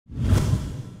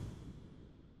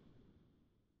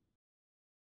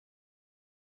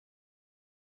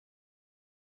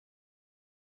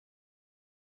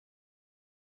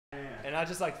I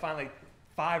just like find like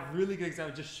 5 really good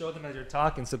examples. Just show them as you're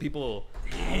talking, so people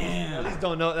at least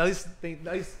don't know. At least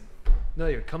know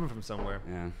that you're coming from somewhere.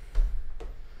 Yeah.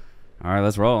 All right,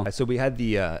 let's roll. So we had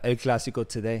the El Clásico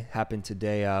today. Happened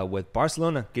today with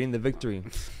Barcelona getting the victory.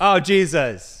 Oh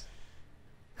Jesus!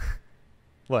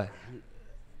 What?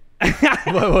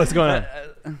 What's going on?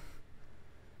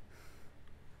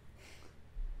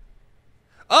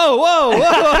 Oh, whoa!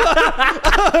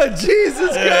 Oh,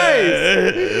 Jesus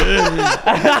Christ!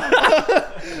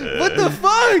 What the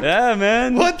fuck? Yeah,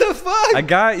 man. What the fuck? I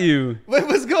got you.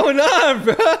 What's going on,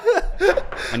 bro?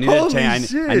 I need to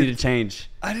change. I need to change.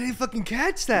 I didn't fucking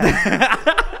catch that.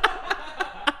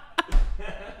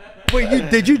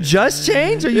 Wait, did you just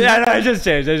change? Or you Yeah, no, I just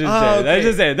changed. I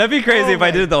just changed. That'd be crazy if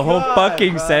I did the whole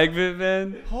fucking segment,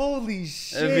 man. Holy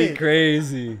shit. That'd be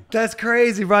crazy. That's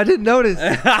crazy, bro. I didn't notice.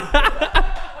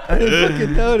 I didn't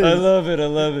fucking notice. I love it. I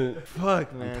love it.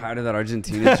 Fuck, man. I'm tired of that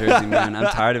Argentina jersey, man. I'm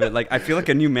tired of it. Like, I feel like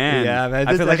a new man. Yeah, man.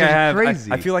 I feel like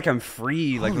crazy. I feel like I'm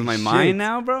free, like with my Holy mind shit.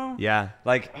 now, bro. Yeah.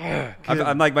 Like,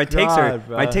 I'm like my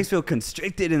bro. takes feel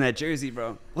constricted in that jersey,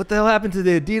 bro. What the hell happened to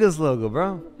the Adidas logo,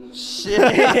 bro? Shit.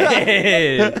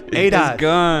 It's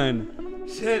gone.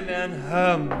 Shit,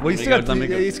 man. Well, you still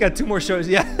got 2 more shows.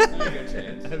 Yeah.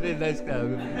 I mean, nice guy.